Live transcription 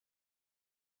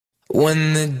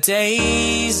When the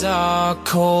days are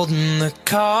cold and the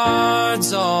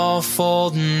cards all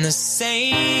fold, and the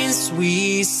saints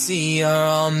we see are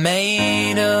all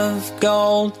made of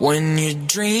gold. When your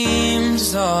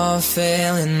dreams are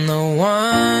failing, the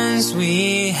ones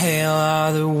we hail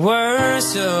are the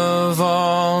worst of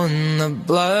all, and the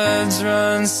bloods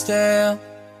run stale.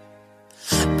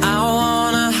 I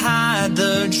wanna hide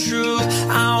the truth,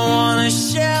 I wanna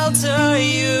shelter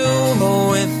you, but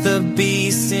with the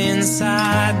beast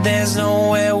inside, there's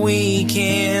nowhere we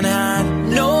can hide.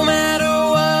 No matter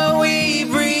what we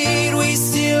breed, we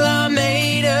still are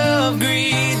made of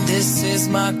greed. This is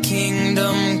my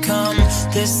kingdom come,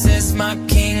 this is my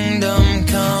kingdom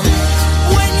come.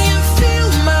 When you feel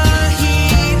my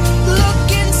heat, look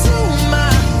into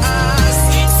my eyes.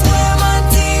 It's where my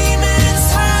demons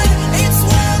hide, it's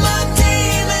where my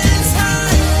demons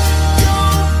hide.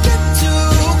 Don't get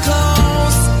too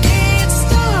close, it's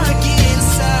dark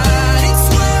inside. It's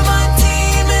where my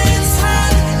demons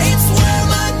hide, it's where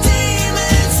my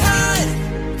demons hide.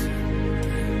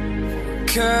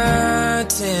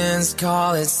 Curtains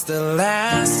call, it's the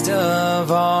last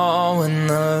of all. When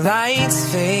the lights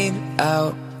fade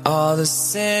out, all the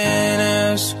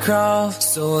sinners crawl.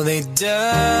 So they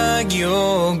dug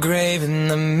your grave, and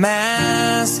the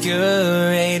masquerade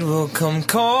will come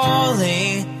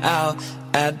calling out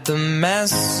at the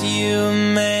mess you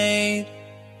made.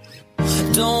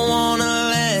 Don't wanna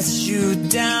let you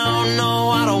down, no,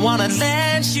 I don't wanna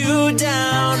let you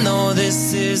down. No,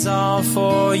 this is all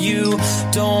for you,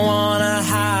 don't wanna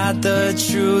hide the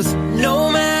truth. No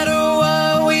matter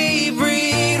what we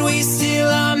breed, we still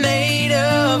are made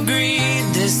of greed.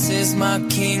 This is my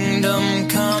kingdom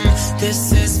come,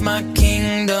 this is my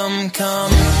kingdom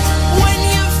come. When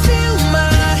you feel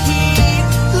my heat,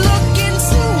 look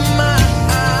into my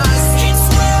eyes. It's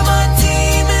where my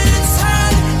demons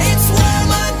hide, it's where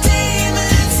my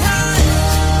demons hide.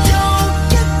 Don't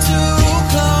get too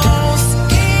close,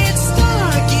 it's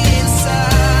dark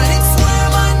inside. It's where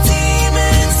my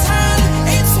demons hide,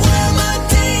 it's where my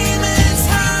demons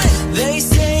hide. They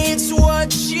say it's what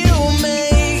you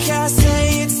make, I say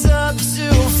it's up to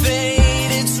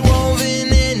fate. It's woven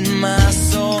in my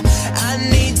soul, I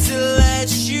need to let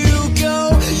you go.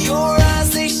 Your eyes,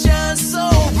 they shine so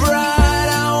bright,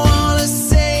 I wanna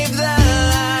save that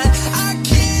light. I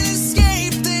can't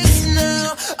escape this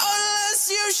now, unless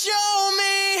you show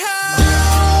me how.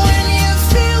 When you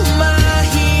feel my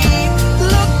heat,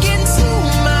 look into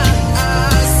my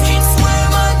eyes. It's where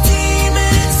my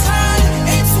demons hide,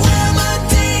 it's where my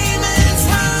demons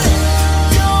hide.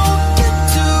 Don't get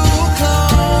too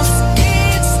close,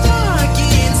 it's dark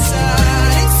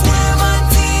inside. It's where my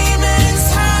demons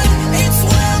hide, it's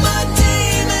where my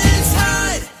demons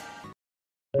hide.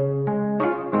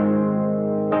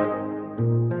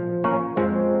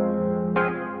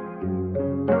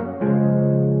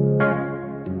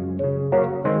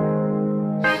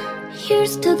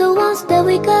 Here's to the ones that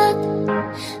we got.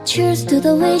 Cheers to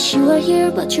the wish you are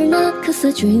here but you're not, 'cause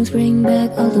the drinks bring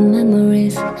back all the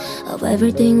memories of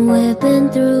everything we've been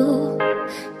through.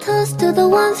 Toast to the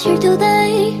ones here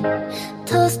today,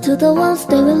 toast to the ones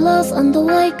that we lost on the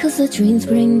way, 'cause the dreams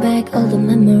bring back all the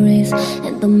memories,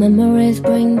 and the memories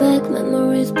bring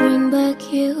back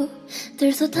you.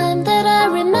 There's a time that I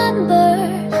remember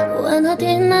when I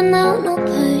did not know no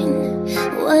pain,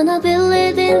 when I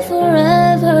believed in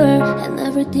forever and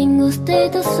everything will stay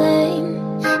the same.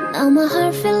 Now my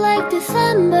heart feel like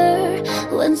December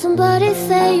when somebody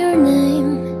say your name,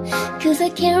 'cause I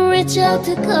can't reach out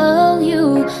to call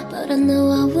you, but I know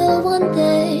I will one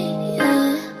day,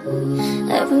 yeah.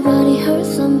 Everybody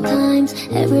hurts sometimes,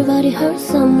 everybody hurts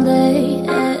someday,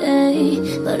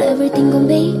 but everything gon'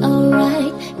 be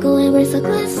alright. Go and raise a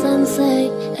glass and say,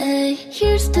 hey.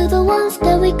 Here's to the ones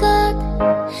that we got.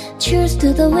 Cheers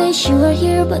to the wish you are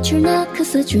here but you're not,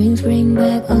 'cause the drinks bring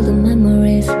back all the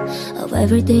memories of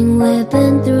everything we've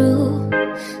been through.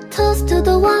 Toast to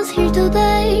the ones here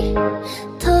today,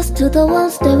 toast to the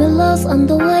ones that we lost on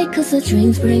the way, 'cause the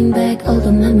drinks bring back all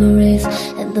the memories,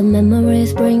 and the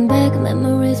memories bring back you.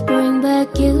 Memories bring back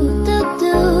you.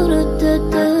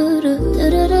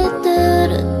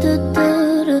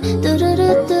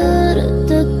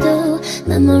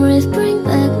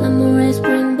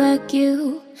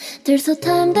 There's a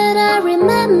time that I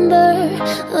remember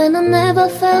when I never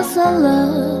felt so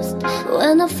lost,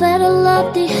 when I felt a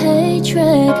love the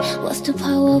hatred was too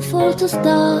powerful to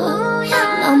stop.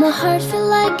 Now my heart feel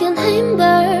like an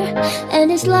ember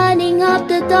and it's lighting up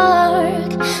the dark.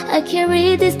 I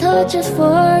carry these torches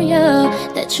for you,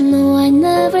 that you know I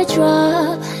never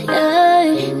drop,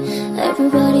 yeah.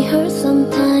 Everybody hurts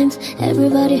sometimes,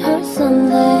 everybody hurts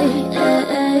someday,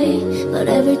 but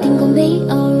everything gon' be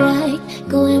alright.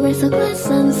 Go and raise a glass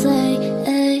and say,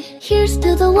 hey, here's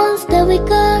to the ones that we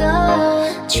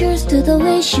got. Cheers to the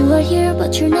wish you are here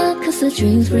but you're not, cause the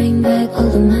drinks bring back all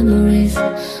the memories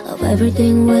of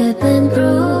everything we've been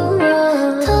through.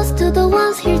 Toast to the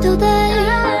ones here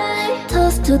today.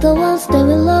 Toast to the ones that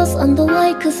we lost on the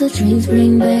way, cause the drinks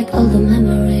bring back all the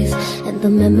memories, and the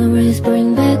memories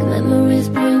bring back you. Memories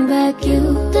bring back you.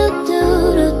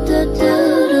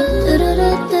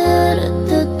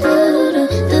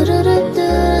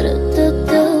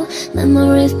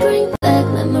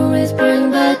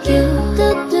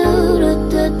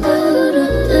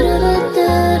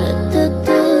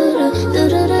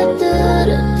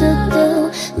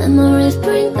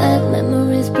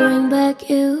 Memories bring back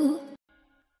you.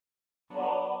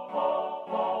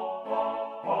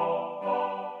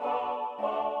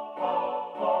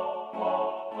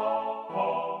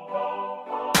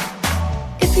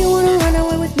 If you wanna run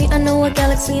away with me, I know a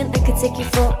galaxy and I could take you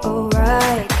for a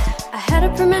ride. I had a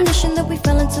premonition that we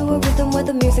fell into a rhythm where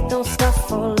the music don't stop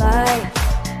for life.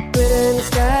 Glitter in the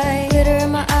sky, glitter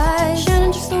in my eyes,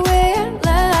 shining just the way I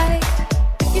like.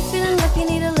 If you're feeling like you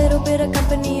need a little bit of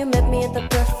company, you met me at the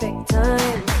perfect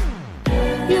time.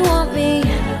 You want me,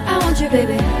 I want you,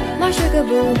 baby, my sugar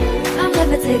boo. I'm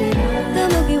levitating, the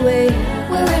Milky Way,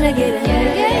 we're renegading.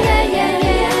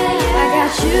 I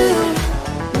got you,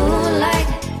 moonlight,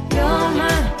 you're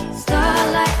my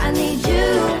starlight. I need you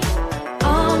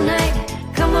all night,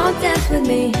 come on dance with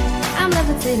me, I'm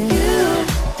levitating. You,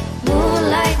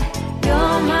 moonlight,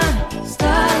 you're my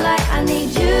starlight. I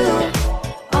need you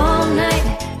all night,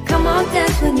 come on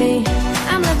dance with me,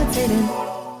 I'm levitating.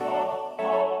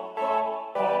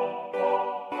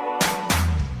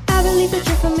 I believe that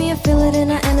you're for me, I feel it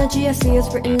in our energy, I see us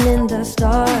written in the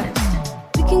stars.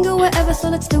 We can go wherever, so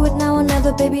let's do it now or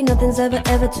never, baby, nothing's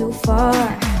ever too far.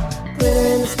 Glitter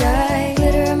in the sky,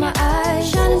 glitter in my eyes,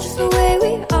 shining just the way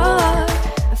we are.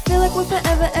 I feel like we're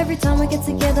forever every time we get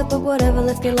together, but whatever,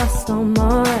 let's get lost on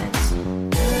Mars.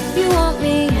 You want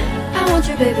me, I want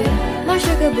you, baby, my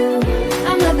sugar boo.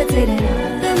 I'm levitating,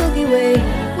 the Milky Way,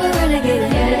 we're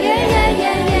renegading.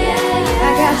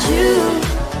 I got you,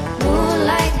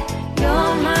 moonlight,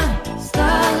 you're my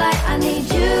starlight. I need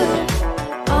you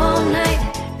all night,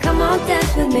 come on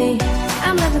dance with me,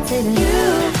 I'm levitating.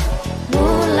 You,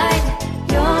 moonlight,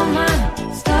 you're my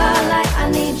starlight. I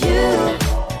need you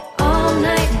all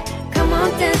night, come on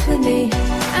dance with me,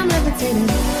 I'm levitating.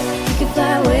 You can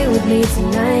fly away with me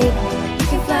tonight, you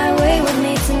can fly away with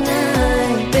me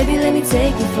tonight. Baby, let me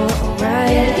take you for a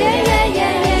ride.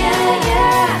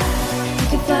 You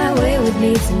can fly away with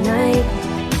me tonight,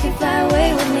 you can fly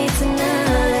away with me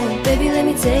tonight. Baby, let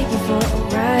me take you for a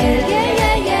ride.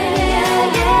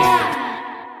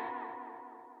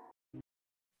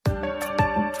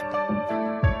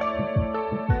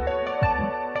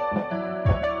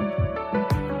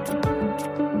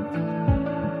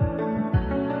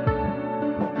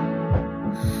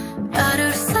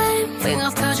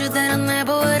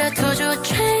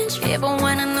 Even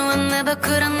when I knew I never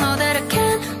could, I know that I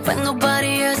can. When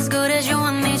nobody else as good as you,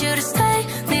 I need you to stay,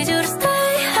 need you to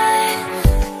stay. Hey,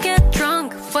 get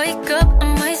drunk, wake up,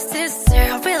 I'm wasted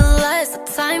here. I realize the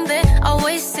time that I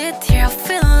wasted here. I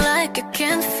feel like I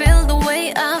can't feel the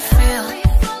way I feel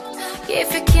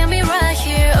if you keep me right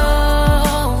here. Oh,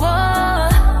 oh,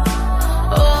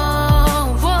 oh,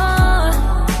 oh,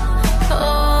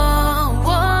 oh,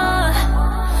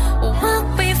 oh. We'll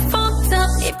be fucked up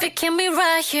if you keep me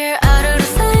right here. Out of the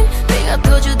same thing, I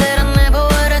told you that I never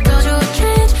would, I told you would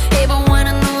change. Even when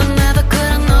I knew I never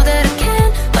could, I know that I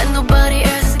can. But nobody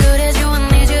else as good as you, I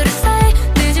need you to stay,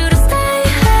 need you to stay.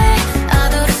 Hey, I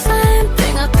do the same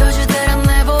thing, I told you that I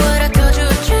never would, I told you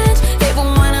would change. Even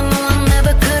when I knew I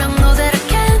never could, I know that I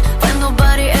can. But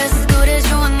nobody else as good as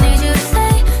you, I need you to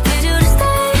stay, need you to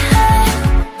stay. Hey,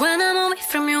 when I'm away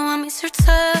from you, I miss your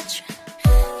touch.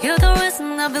 You're the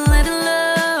reason I believe in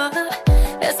love.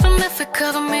 It's been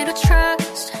difficult for me to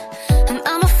trust, and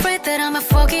I'm afraid that I'ma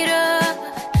fuck it up.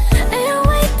 Ain't no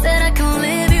way that I can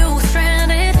leave you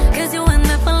stranded, cause you will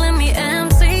never let me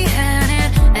empty-handed.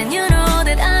 And you know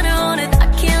that I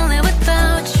can't live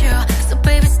without you. So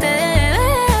baby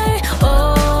stay.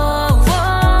 Oh,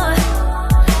 oh,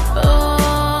 oh,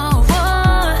 oh,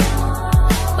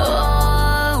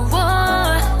 oh,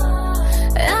 oh.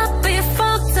 I'll be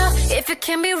fucked up if you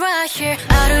can't be right here.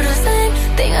 I do the same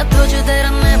thing, I told you that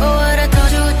I never would, I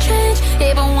told you would change.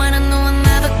 Even when I knew I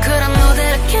never could, I know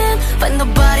that I can.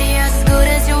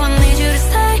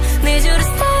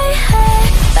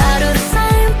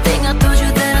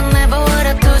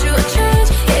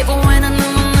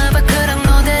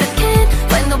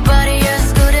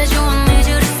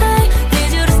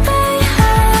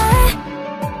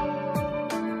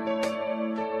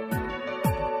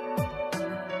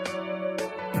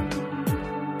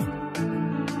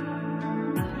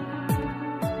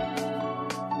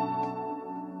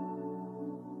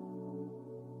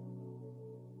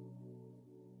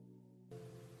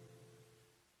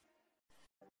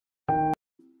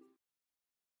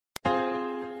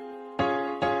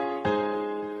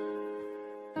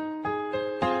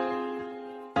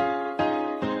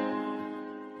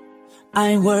 I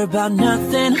ain't worried about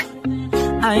nothing,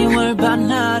 I ain't worried about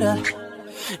nada.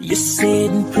 You're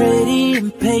sitting pretty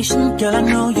impatient, girl, I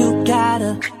know you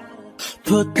gotta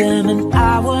put them in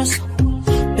hours,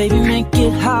 baby, make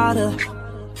it harder.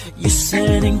 You're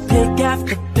sending pic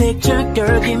after picture,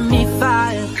 girl, give me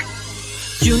fire.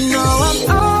 You know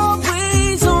I'm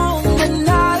always on the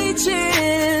night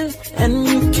shift, and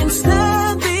you can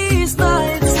stand these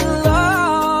nights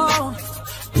alone.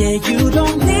 Yeah, you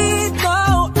don't need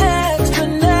no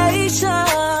explanation,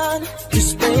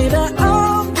 'cause baby,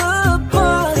 I'm the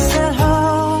boss at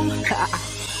home.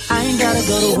 I ain't gotta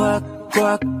go to work,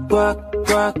 work, work,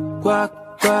 work, work,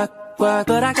 work, work,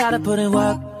 but I gotta put in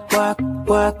work, work,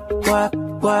 work, work,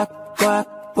 work, work,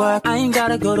 work. I ain't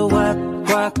gotta go to work,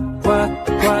 work, work,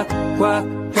 work, work,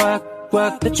 work,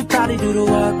 work. Let your body do the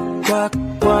work, work,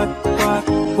 work, work,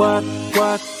 work,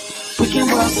 work. We can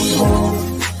work from home,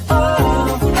 oh,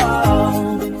 oh.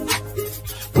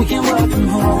 We can work from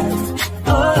home,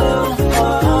 oh,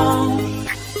 oh.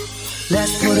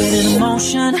 Let's put it in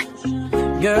motion,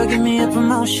 girl, give me a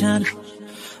promotion.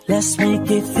 Let's make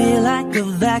it feel like a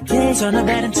vacation, turn the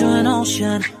bed into an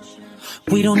ocean.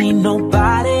 We don't need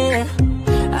nobody,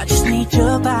 I just need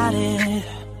your body.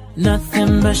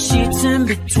 Nothing but sheets in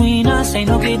between us, ain't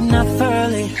no getting up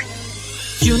early.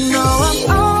 You know I'm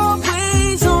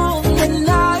always on the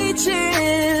night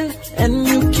shift, and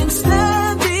you can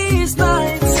stand these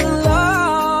nights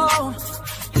alone.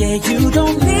 Yeah, you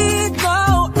don't need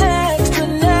no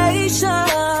explanation,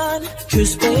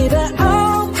 'cause baby,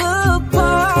 I'm the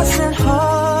boss at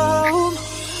home.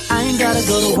 I ain't gotta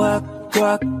go to work,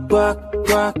 work, work,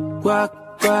 work, work,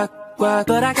 work, work,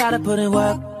 but I gotta put in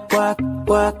work, work,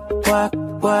 work, work,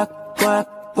 work, work,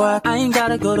 work. I ain't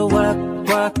gotta go to work,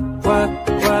 work, work,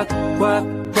 work, work,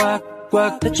 work,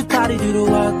 work. Let your body do the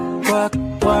work, work,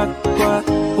 work, work,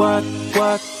 work,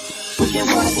 work. We can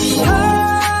work from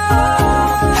home.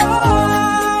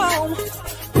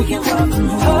 We can work from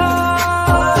home.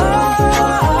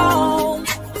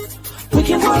 We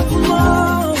can work from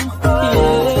home.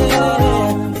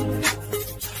 Yeah.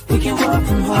 We can work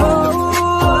from home.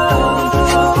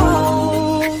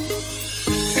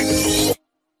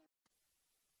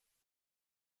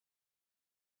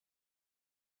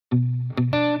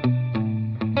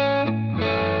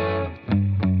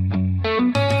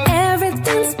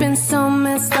 Everything's been so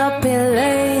messed up here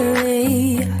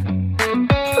lately.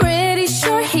 Pretty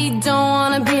sure he don't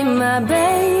wanna be my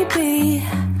baby.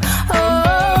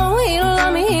 Oh, he don't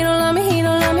love me, he don't love me, he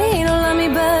don't love me, he don't love me,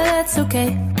 but that's okay.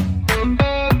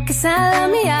 'Cause I love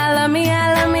me, I love me, I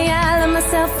love me, I love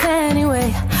myself anyway.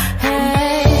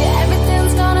 Hey,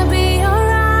 everything's gonna be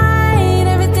alright,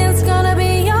 everything's gonna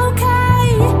be okay.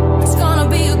 It's gonna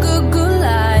be a good, good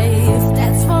life,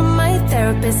 that's what my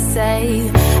therapist say.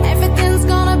 Everything's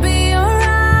gonna be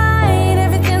alright,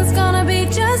 everything's gonna be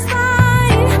just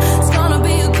fine. It's gonna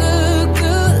be a good,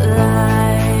 good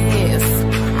life.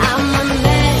 I'm a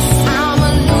mess, I'm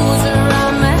a loser,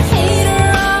 I'm a hater,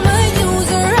 I'm a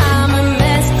user, I'm a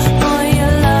mess for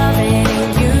your loving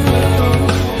you.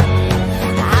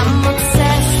 I'm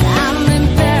obsessed, I'm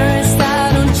embarrassed, I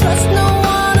don't trust no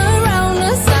one around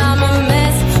us. I'm a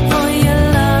mess for your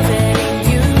loving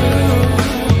you.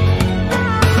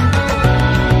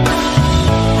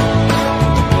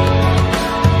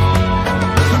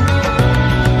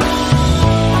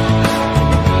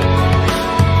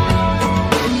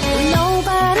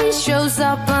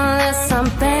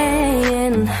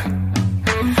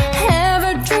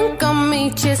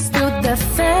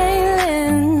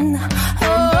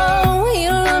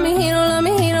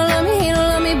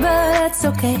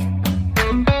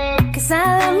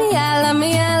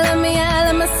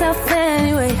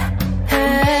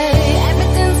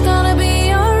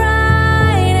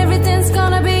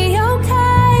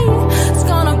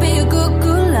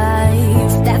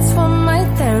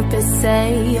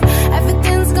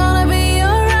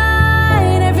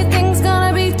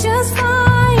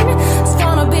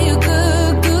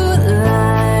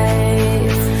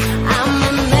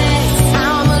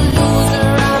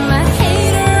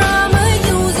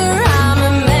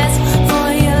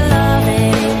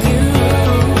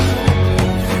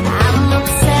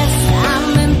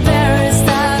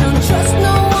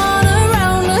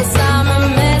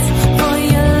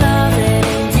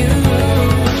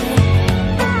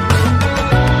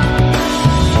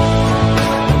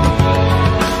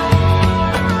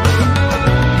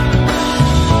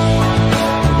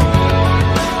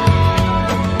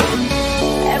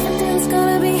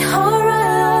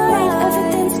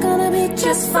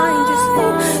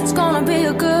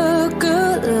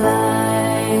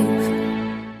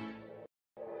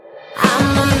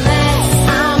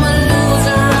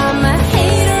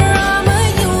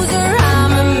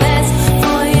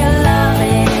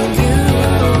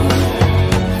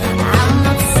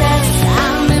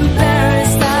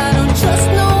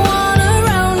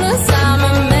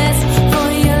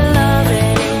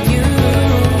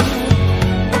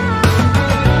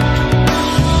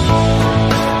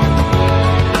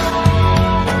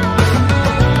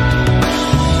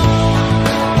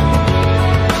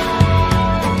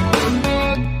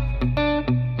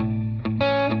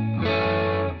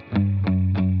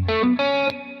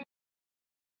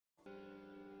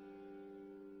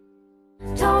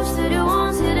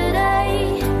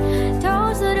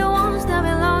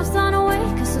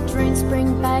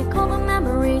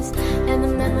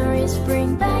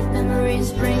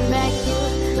 memories bring back you.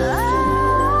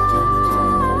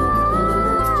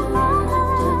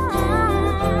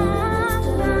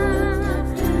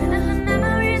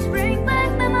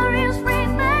 Memories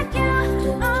bring back you.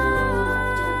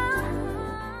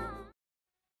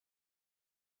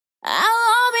 I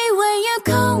love it when you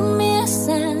call me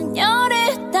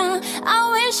señorita. I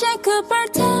wish I could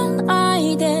pretend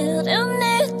I didn't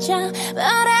need ya,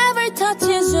 but every touch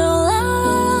is your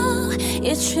love.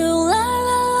 It's true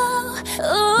love.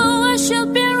 Ooh, I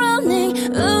should be running.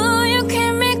 Ooh, you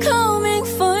keep me coming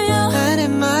for you. And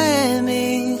in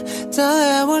Miami, the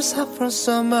air was hot from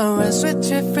summer rain, sweet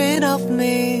dripping off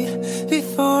me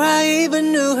before I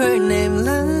even knew her name.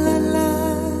 La la la.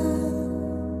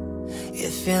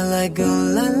 It felt like a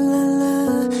la la la.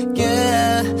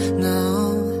 Yeah, no.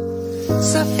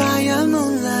 Sapphire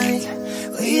moonlight,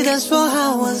 we danced for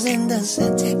hours in the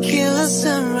sun, tequila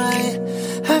sunrise.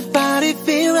 Her body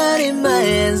feel right in my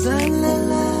hands, la la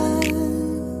la.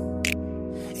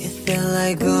 It felt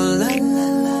like oh la la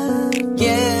la,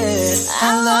 yeah.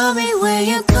 I love it when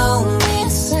you call me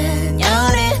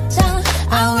señorita.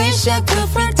 I wish I could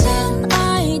pretend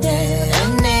I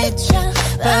didn't need ya,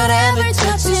 but every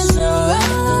touch is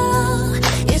love.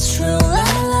 It's true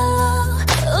love.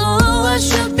 Ooh, I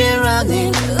should be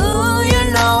running. Ooh, you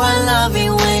know I love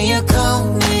it when you call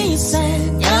me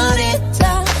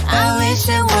señorita. I wish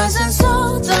it wasn't so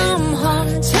damn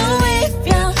hard to leave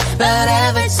ya, but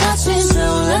every touch is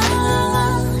true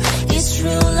love. It's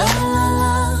true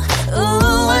love.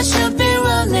 Ooh, I should be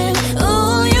running.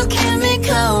 Ooh, you keep me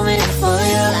coming for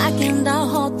you. Like in the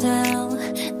hotel,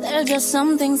 there's just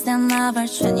some things that never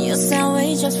change. You say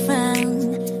we just friends,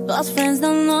 but friends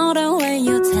don't know the way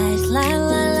you taste. La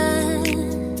la la.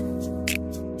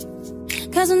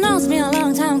 Cause I know it's been a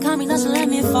long time coming, doesn't let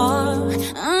me fall.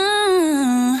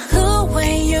 Who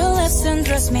when you listen,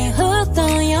 trust me, hooked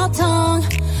on your tongue.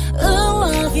 Ooh,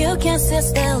 love you can't sit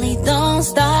steadily, don't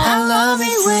stop. I love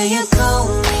it when you call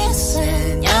me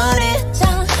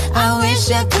señorita. I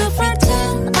wish I could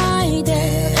pretend I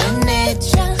didn't need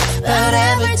ya, but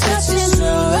every touch is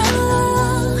true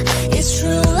love. It's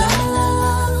true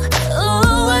love.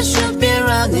 Ooh, I should be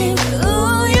running.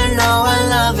 Ooh, you know I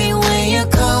love it when you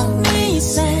call me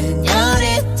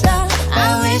señorita. I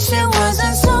wish it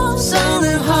wasn't so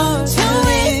hard to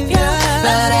leave ya,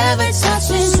 but every touch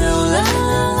is true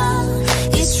love.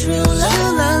 It's true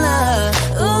love.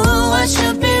 Ooh, I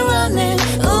should be running.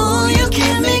 Ooh, you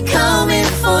keep me coming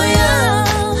for ya.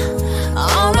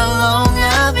 All along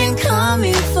I've been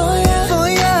coming for ya,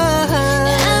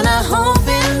 and I hope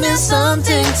it means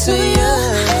something to you.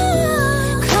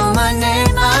 Call my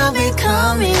name, I'll be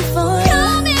coming for ya.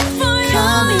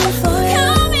 Coming for you.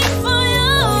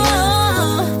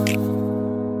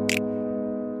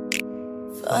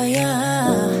 For ya.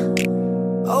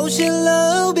 Oh, she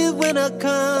love it when I come.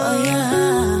 Oh,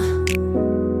 yeah.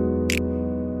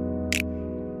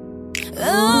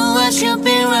 Ooh, I should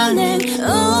be running.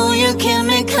 Ooh, you keep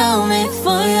me coming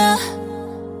for ya.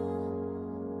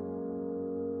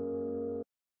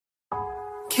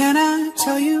 Can I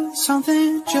tell you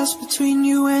something just between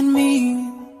you and me?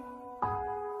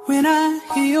 When I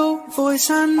hear your voice,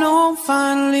 I know I'm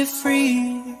finally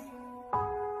free.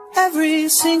 Every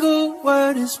single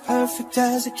word is perfect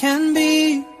as it can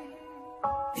be,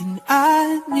 and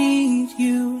I need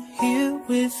you here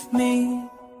with me.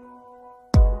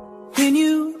 When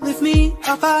you lift me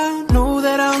up, I know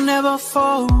that I'll never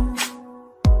fall.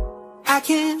 I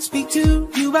can't speak to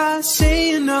you by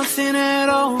saying nothing at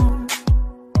all.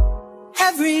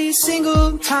 Every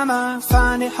single time I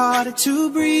find it harder to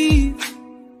breathe,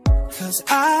 'cause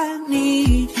I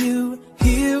need you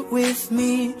here with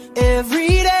me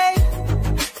every day.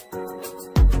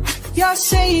 You're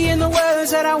saying the words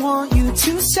that I want you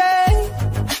to say.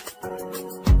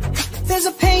 There's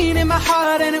a pain in my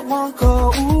heart and it won't go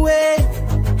away.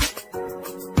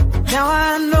 Now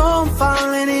I know I'm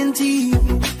falling in deep,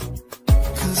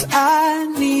 'cause I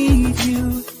need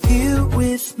you here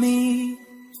with me.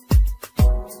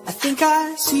 I think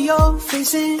I see your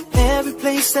face in every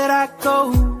place that I go.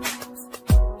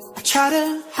 I try to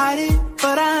hide it,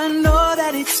 but I know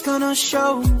that it's gonna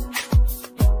show.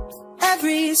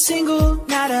 Every single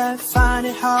night I find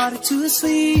it harder to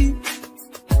sleep,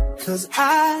 'cause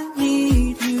I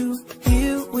need you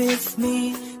here with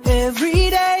me every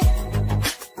day.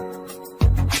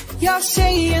 You're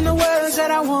saying the words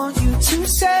that I want you to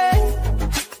say.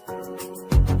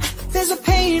 There's a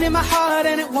pain in my heart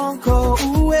and it won't go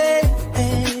away.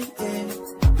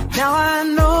 Now I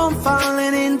know I'm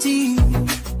falling in deep,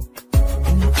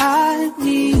 and I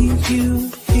need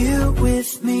you here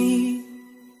with me.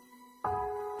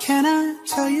 Can I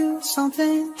tell you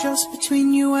something just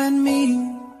between you and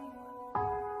me?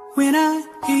 When I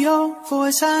hear your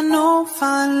voice, I know I'm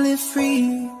finally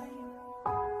free.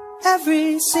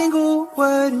 Every single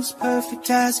word is perfect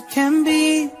as it can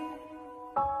be,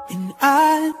 and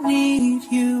I need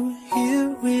you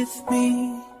here with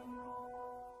me.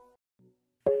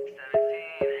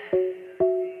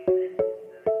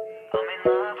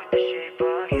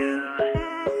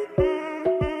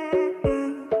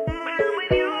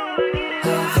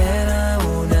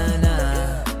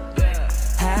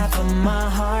 My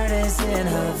heart is in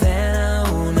Havana,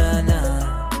 ooh, na, na.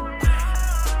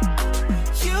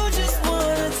 You just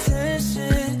want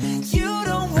attention, you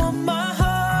don't want my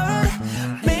heart.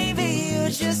 Maybe you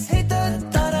just hate the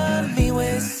thought of me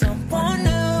with someone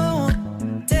new.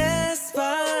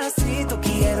 Despacito,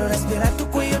 quiero respirar tu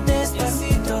cuello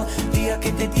despacito. Diga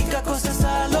que te diga cosas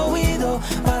al oído,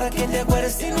 para que te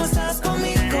acuerdes si no estás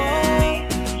conmigo.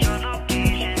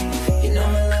 You know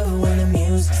I love it when the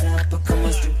music's loud, but come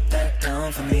on, strip that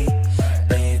down for me,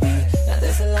 baby. Now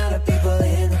there's a lot of people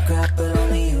in the crowd, but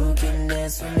only you can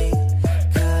dance with me.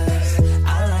 Cause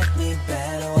I like me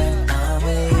better when I'm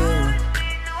with you.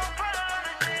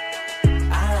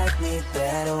 I like me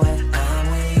better when I'm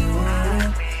with you.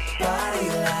 Body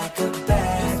like a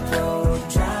back road,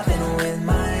 driving with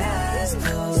my eyes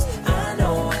closed. I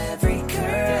know every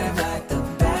curve like the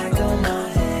back of my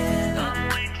hand. I'm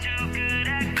way too good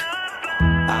at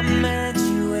goodbye. I met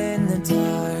you in the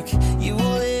dark, you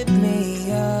lit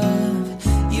me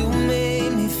up. You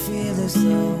made me feel as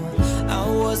though I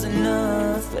was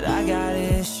enough, but I got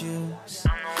issues,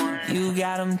 you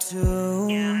got them too.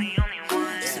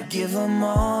 So give them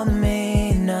all to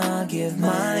me, and I'll give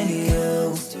mine to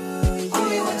you. All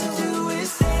you have to do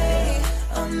is stay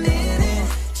a minute,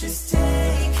 just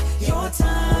take your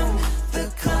time.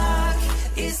 The clock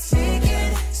is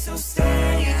ticking, so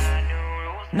stay.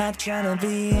 Not tryna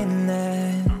be in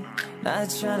there, not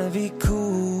tryna be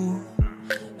cool,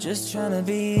 just tryna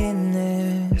be in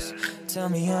this. Tell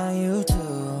me how you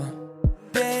do.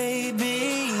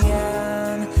 Baby,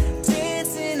 I'm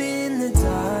dancing in the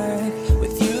dark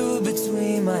with you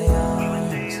between my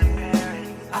arms.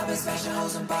 I've been smashing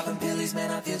hoes and popping pillies,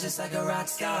 man, I feel just like a rock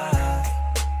star.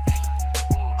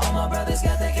 All my brothers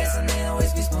got that gas and they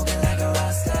always be smoking like a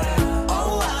rock star.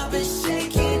 Oh, I've been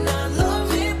shaking, I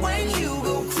love it when you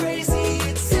go crazy.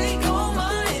 You take all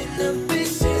my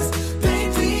inhibitions,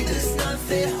 baby, there's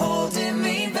nothing holding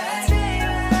me back.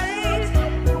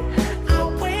 I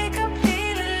wake up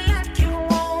feeling like you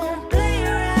won't play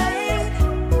right.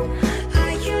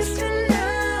 I used to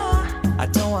know. I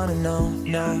don't wanna know,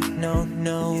 no, no,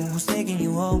 no, who's taking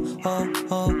you home, home,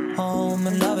 home, home,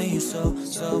 and loving you so,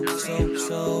 so, so,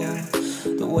 so,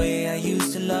 the way I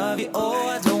used to love you. Oh,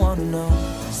 I don't wanna know.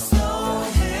 Slow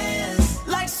hands,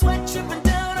 like sweat dripping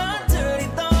down on dirty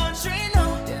laundry.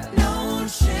 No, no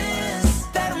chance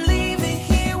that I'm leaving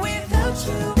here without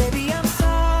you. Baby, I'm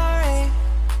sorry,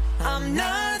 I'm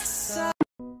not sorry.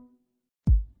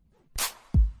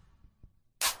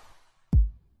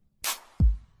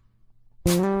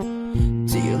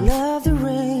 Do you love the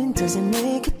rain? Does it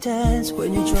make you dance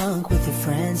when you're drunk with your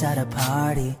friends at a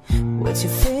party? What's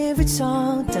your favorite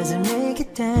song? Does it make you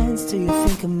dance? Do you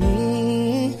think of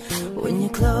me? When you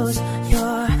close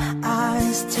your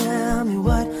eyes, tell me,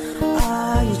 what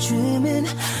are you dreaming?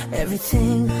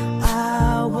 Everything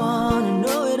I wanna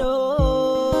know it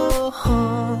all.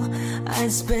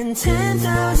 I'd spend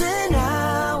 10,000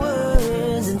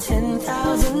 hours and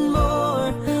 10,000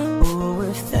 more. Oh,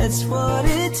 if that's what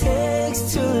it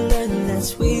takes to learn that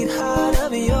sweetheart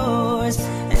of yours.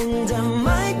 And I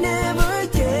might never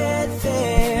get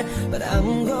there, but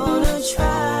I'm gonna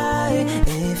try.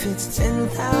 If it's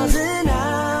 10,000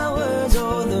 hours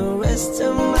or the rest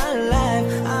of my life,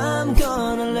 I'm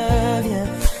gonna love you.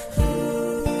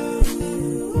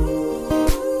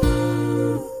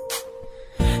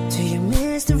 Do you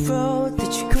miss the road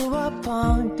that you grew up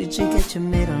on? Did you get your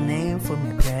middle name from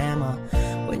your grandma?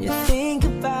 When you think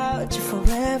about you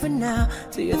forever now,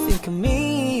 do you think of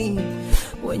me?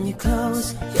 When you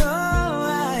close your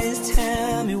eyes,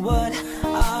 tell me, what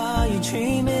are you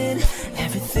dreaming?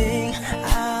 Everything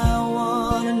I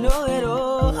wanna know it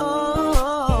all.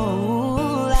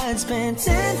 I'd spend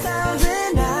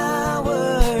 10,000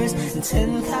 hours and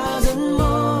 10,000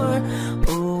 more.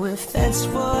 Oh, if that's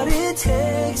what it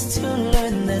takes to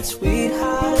learn that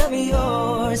sweetheart of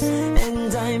yours.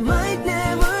 And I might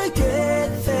never get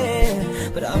there,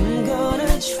 but I'm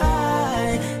gonna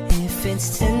try. If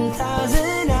it's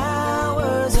 10,000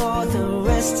 hours or the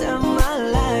rest of my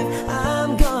life,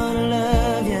 I'm gonna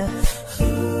love you.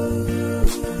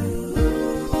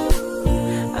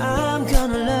 I'm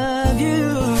gonna love you.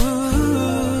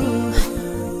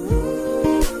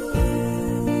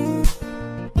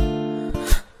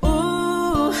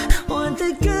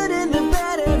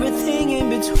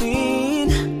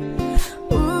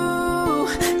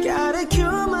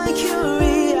 you're my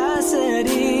curiosity.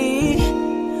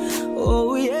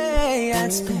 Oh yeah,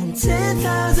 I'd spend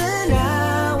 10,000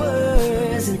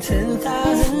 hours and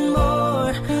 10,000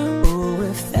 more. Oh,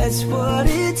 if that's what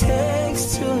it takes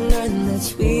to learn that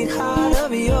sweetheart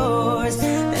of yours.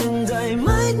 And I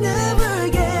might never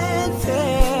get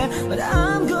there, but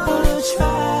I'm gonna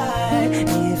try.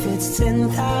 If it's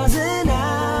 10,000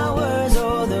 hours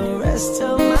or the rest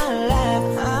of my life,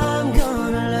 I'm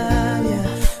gonna love you.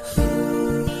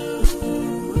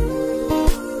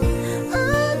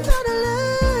 I'm gonna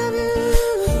love you.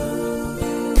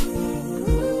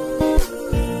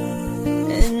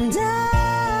 And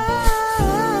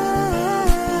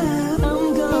I'm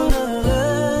gonna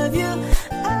love you.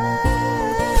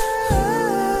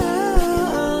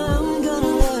 I'm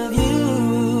gonna love you.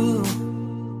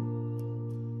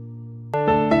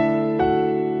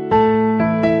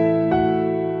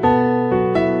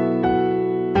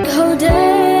 The whole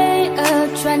day up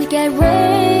trying to get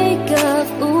wake up,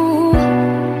 ooh,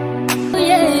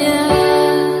 yeah.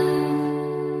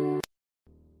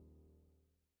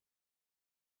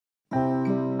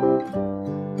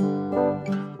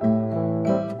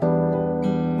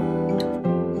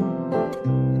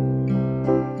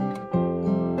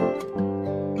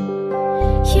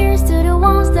 Here's to the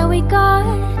ones that we got.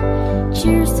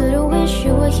 Cheers to the wish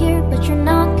you were here, but you're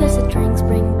not. 'Cause the drinks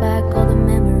bring back all the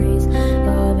memories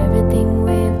of everything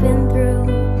we've been through.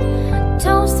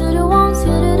 Toast to the ones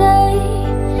here today.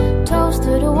 Toast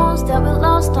to the ones that we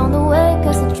lost on the way.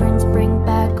 'Cause the drinks bring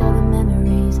back all the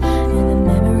memories, and the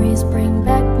memories bring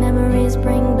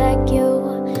back you.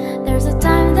 There's a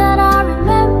time that I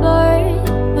remember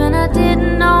when I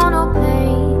didn't know no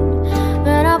pain,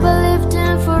 when I believed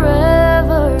in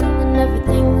forever and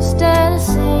everything would stay the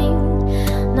same.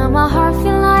 Now my heart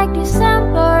feel like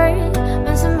December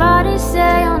when somebody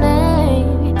say your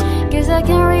name. 'Cause I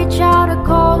can reach out to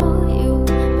call you,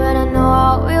 but I know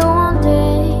I will one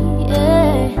day,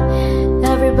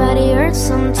 yeah. Everybody hurts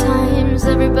sometimes,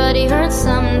 everybody hurts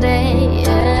someday,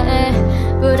 yeah.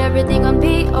 But everything gonna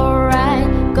be alright.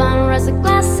 Gonna raise a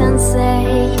glass and say,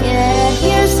 yeah.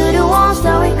 Here's to the ones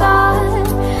that we got.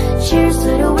 Cheers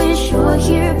to the wish you were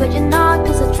here, but you're not.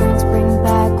 'Cause the drinks bring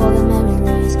back all the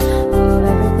memories of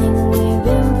everything we've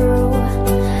been through.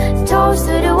 Toast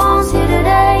to the ones here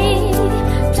today.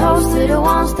 Toast to the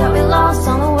ones that we lost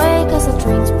on the way. 'Cause the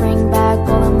drinks bring back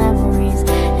all the memories,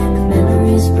 and the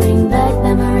memories bring back you.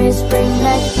 Memories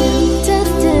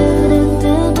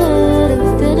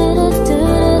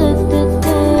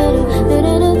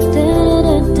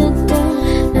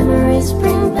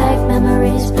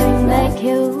bring back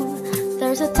you.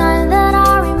 There's a time that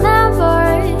I remember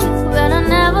when I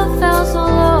never felt so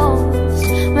lost,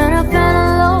 when I felt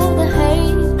alone, the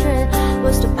hatred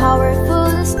was too powerful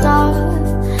to stop.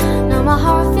 Now my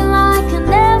heart feel like a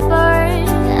never,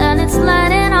 and it's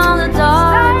lighting on the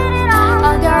dark.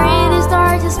 I'll carry these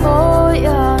torches for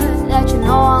you, that you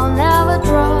know I'll never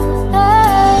drop.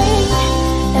 Hey,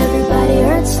 everybody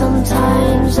hurts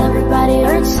sometimes, everybody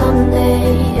hurts someday,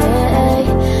 yeah.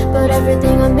 But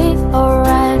everything will be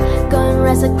alright. Gonna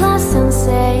raise a glass and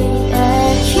say,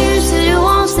 yeah. Cheers to the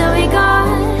ones that we got.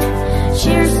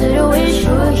 Cheers to the wish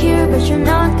you were here, but you're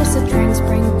not. 'Cause the drinks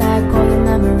bring back all the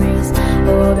memories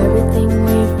of everything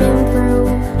we've been through.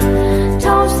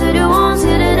 Toast to the ones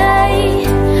here today.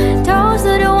 Toast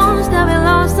to the ones that we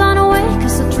lost on the way.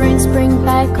 'Cause the drinks bring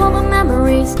back all the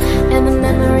memories, and the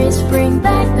memories bring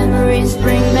back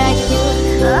you.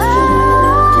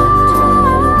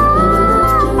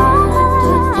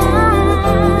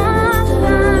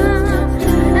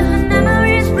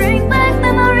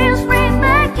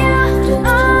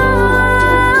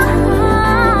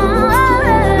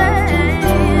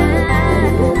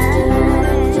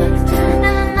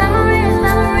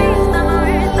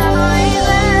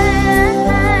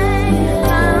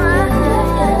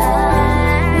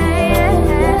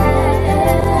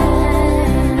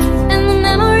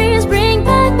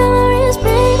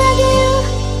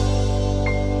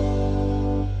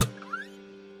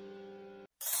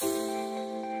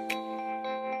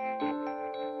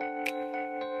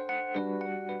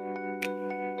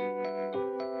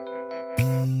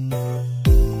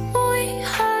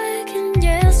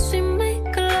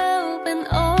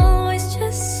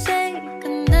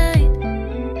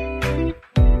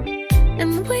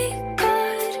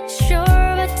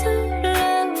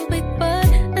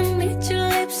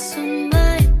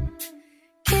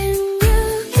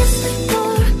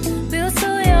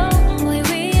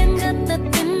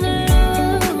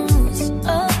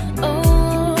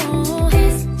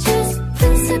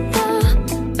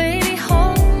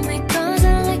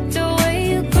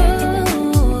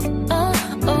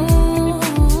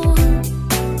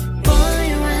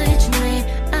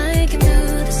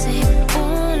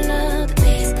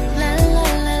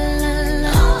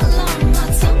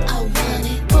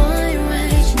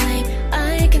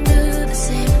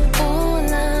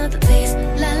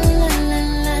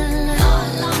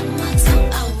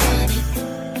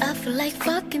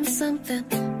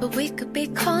 something, but we could be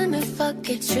calm and fuck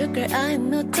it. Sugar, I'm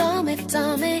no dummy.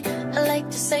 I like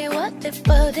to say what if,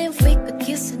 but if we could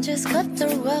kiss and just cut the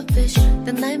rubbish,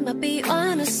 then I might be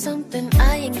onto something.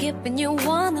 I ain't giving you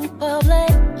one in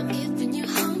public, I'm giving you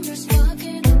hundreds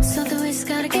fucking. Something we just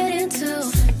gotta get into.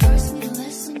 First need a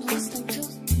lesson, wisdom too.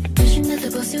 Wishing that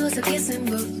the pussy was a kissing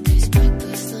booth. Taste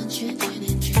breakfast, lunch, and gin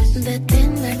and juice. That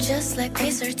dinner just like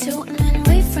this or two. And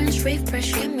when we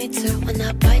refresh, give me two. When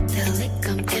I bite that lick,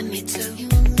 come get me two. You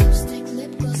want lipstick,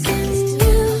 lip gloss, can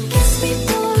you kiss me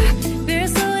more? We're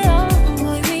so young,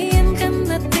 boy, we ain't got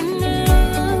nothing to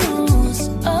lose.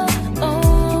 Oh,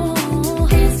 oh,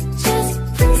 it's just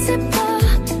principle.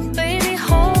 Baby,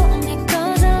 hold me,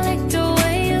 cause I like the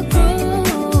way you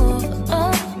groove.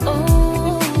 Oh,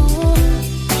 oh,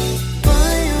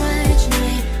 boy, right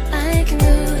name, I can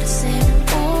do the same.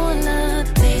 All of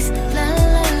the days, la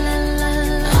la la la.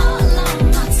 All on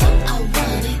my tongue, I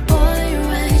want it. Boy,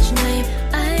 right name,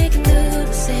 I can do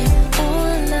the same.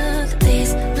 All of the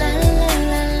days, la la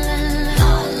la la.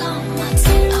 All on my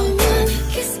tongue, I want it.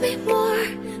 Kiss me more,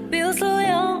 feel so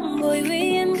young, boy, we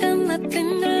ain't got nothing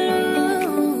to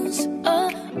lose. Oh,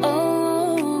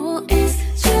 oh, it's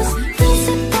just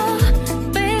principle.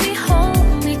 Baby,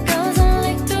 hold me, cause I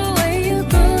like the way you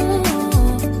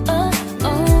groove. Oh,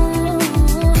 oh,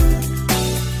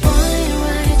 boy,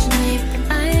 right name,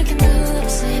 I can do the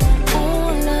same.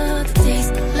 All of the days,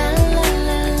 la la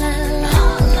la la la.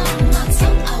 All on my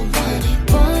tongue, I want it.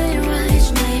 Boy, right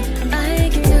name, I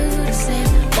can do the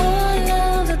same. All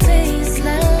of the days,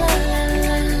 la la la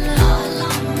la la. All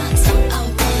on my tongue, I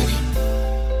want it.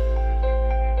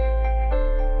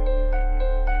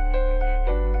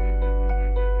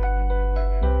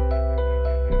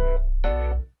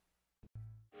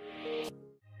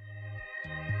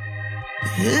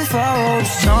 If I wrote a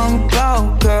song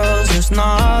about girls that's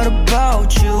not about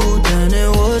you, then it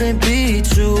wouldn't be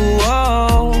true.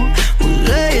 Oh, we're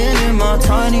laying in my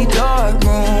tiny dark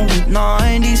room with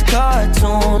 90s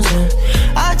cartoons, and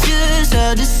I just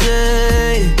had to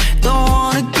say, don't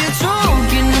wanna get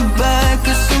drunk in the back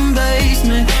of some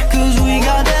basement, cause we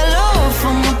got that love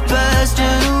from the past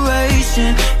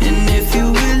generation. And if you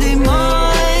really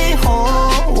my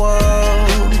whole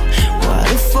world, why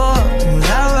the fuck would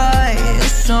I write a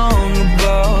song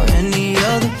about any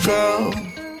other girl?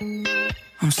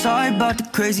 I'm sorry about the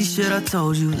crazy shit I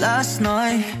told you last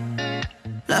night.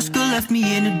 Last girl left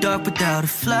me in the dark without a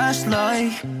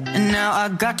flashlight, and now I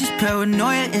got this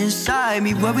paranoia inside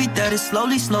me, worried that it's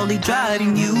slowly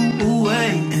driving you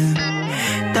away. And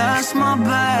that's my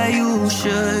bad, you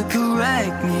should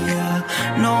correct me.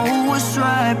 I know what's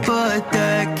right, but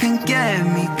that can get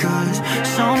me, cause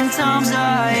sometimes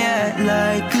I act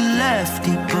like a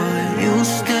lefty, but you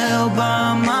still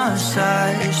by my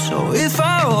side. So if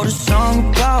I wrote a song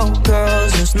about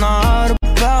girls that's not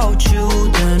about you,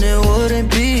 then it wouldn't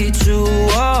be true.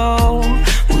 Oh,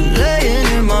 we're laying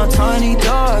in my tiny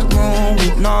dark room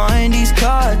with 90s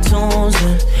cartoons,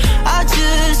 and I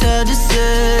just had to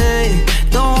say,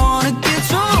 don't wanna get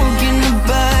drunk in the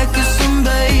back of some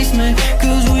basement,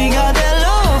 cause we got that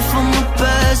love from the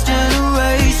past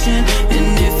generation.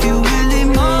 And if you really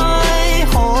my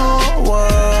whole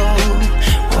world,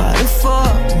 why the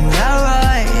fuck would I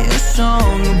write a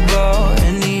song about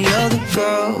any other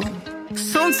girl?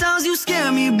 Sometimes you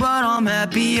scare me, but I'm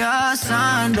happy I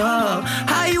signed up.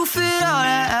 How you fit all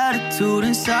that attitude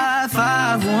inside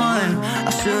 5'1"?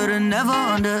 I should've never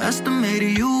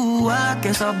underestimated you. I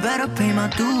guess I better pay my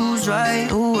dues right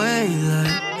away.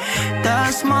 Like,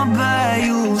 that's my bad,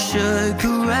 you should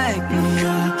correct me.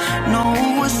 I know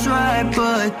what's right,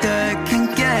 but that can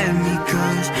get me,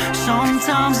 cause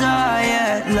sometimes I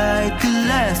act like a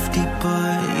lefty,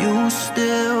 but you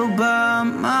still by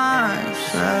my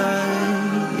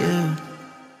side, yeah.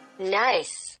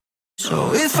 Nice.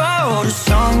 So if I wrote a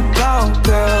song about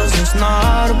girls that's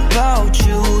not about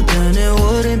you, then it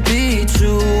wouldn't be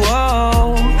true.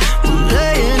 Oh, we're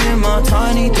laying in my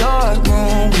tiny dark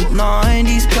room with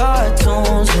 90s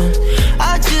cartoons, and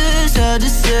I just had to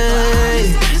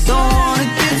say, don't wanna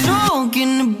get drunk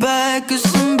in the back of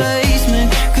some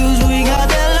basement, cause we got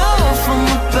that love from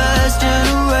the past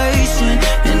generation.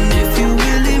 And if you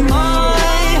really my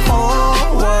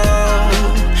whole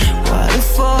world, why the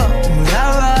fuck would I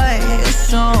write a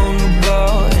song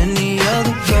about any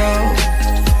other girl?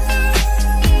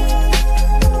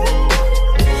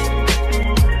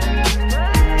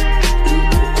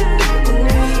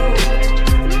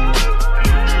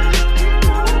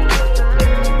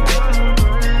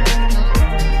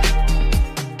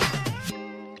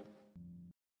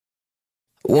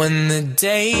 When the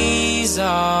days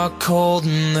are cold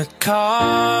and the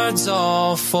cards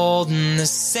all fold and the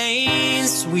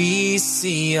saints we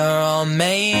see are all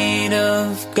made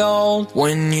of gold,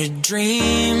 when your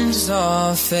dreams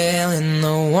all fail and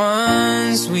the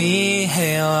ones we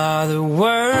hail are the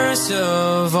worst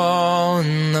of all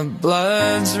and the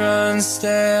bloods run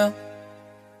stale,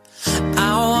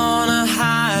 I wanna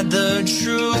hide the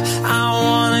truth, I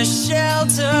wanna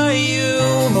shelter you,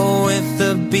 but with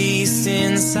the beast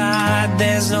inside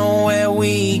there's nowhere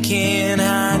we can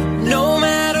hide. No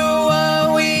matter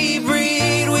what we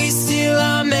breed, we still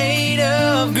are made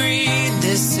of greed.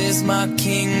 This is my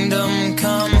kingdom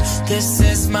come, this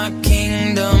is my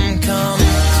kingdom come.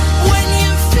 When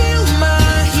you feel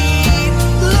my heat,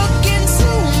 look into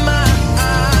my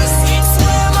eyes. It's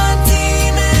where my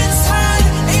demons hide,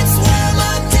 it's where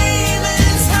my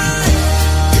demons hide.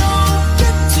 Don't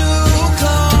get too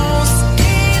close,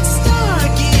 it's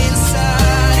dark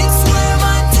inside. It's where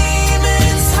my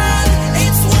demons hide,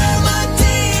 it's where my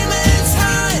demons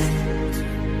hide.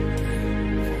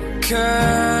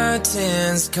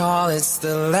 Curtains call, it's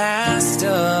the last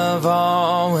of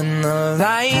all. When the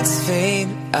lights fade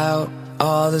out,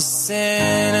 all the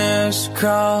sinners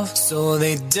crawl. So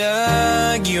they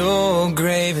dug your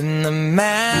grave and the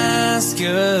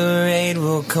masquerade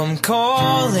will come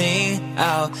calling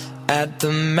out at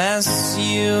the mess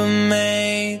you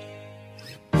made.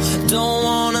 Don't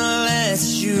wanna let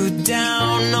you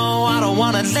down, no, I don't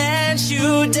wanna let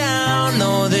you down.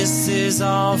 No, this is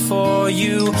all for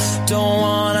you, don't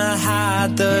wanna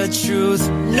hide the truth.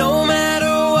 No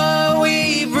matter what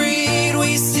we breed,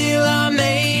 we still are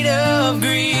made of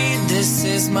greed. This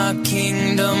is my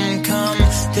kingdom come,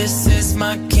 this is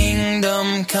my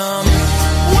kingdom come.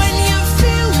 When you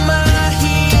feel my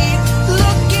heat,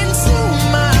 look into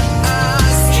my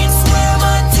eyes. It's where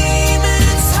my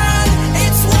demons hide,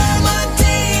 it's where my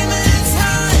demons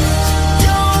hide.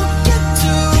 Don't get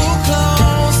too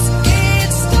close,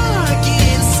 it's dark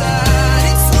inside.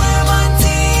 It's where my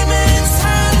demons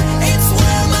hide, it's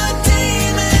where my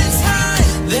demons hide.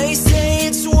 They say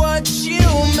it's what you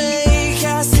make, I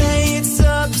say it's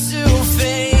up to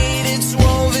fate. It's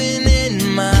woven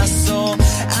in my soul,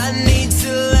 I need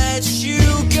to let you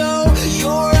go.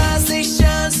 Your eyes, they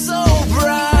shine so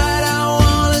bright, I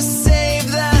wanna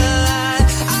save that light.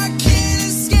 I can't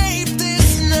escape this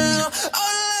now,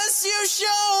 unless you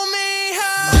show me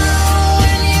how.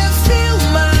 When you feel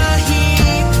my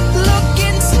heat, look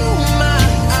into my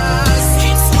eyes.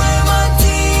 It's where my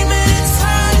demons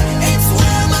hide, it's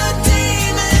where my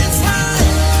demons hide.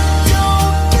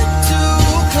 Don't get too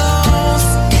close,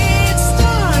 it's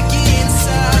dark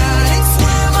inside. It's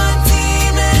where my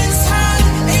demons hide,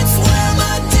 it's where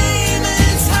my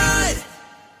demons hide.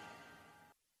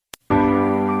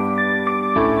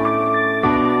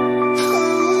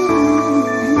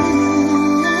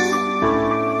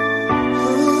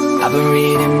 I've been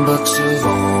reading books of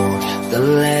old, the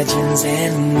legends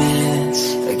and myths,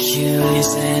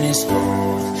 Achilles and his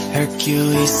gold,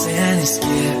 Hercules and his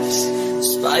gifts,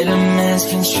 Spider-Man's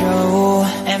control,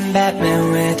 and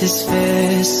Batman with his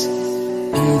fists.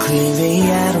 And clearly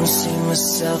I don't see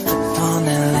myself upon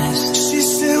that list. She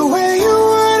said, where you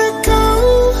wanna go?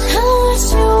 How much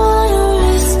you wanna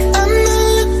risk? I'm not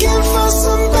looking for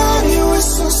somebody with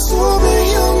some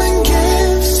superhuman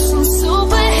gifts, Some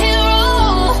superhero.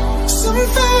 some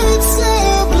fairy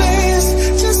tale bliss,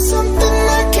 just something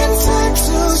I can turn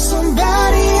to,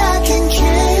 somebody I can I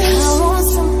kiss. want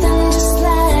something just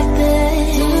like this.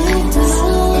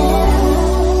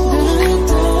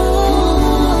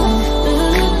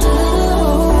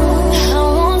 I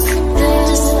want something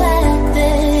just like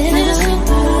this.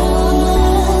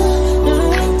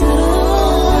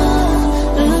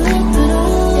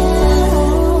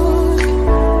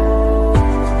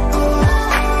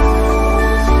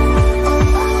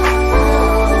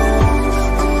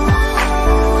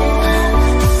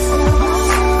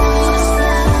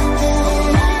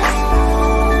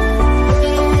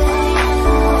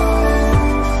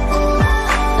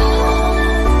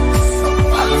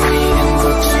 I've been reading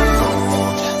books of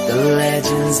old, the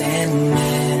legends and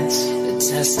myths, the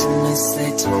testaments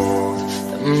they told,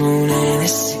 the moon and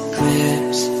its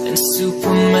eclipse, and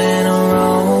Superman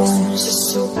arose to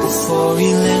soup before he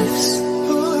lives.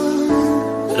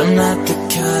 But I'm not the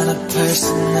kind of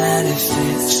person that it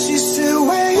fits. She said,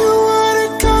 where you wanna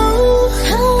go?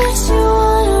 How much you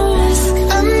wanna risk?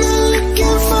 I'm not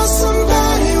looking for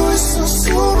somebody with some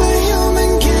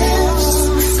superhuman gifts,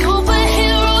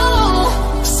 Superhero.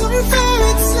 some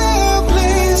fairy tale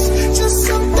bliss, just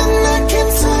something I can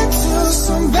turn to,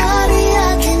 somebody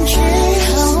I can kiss.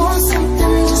 I want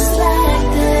something just like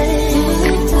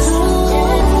this.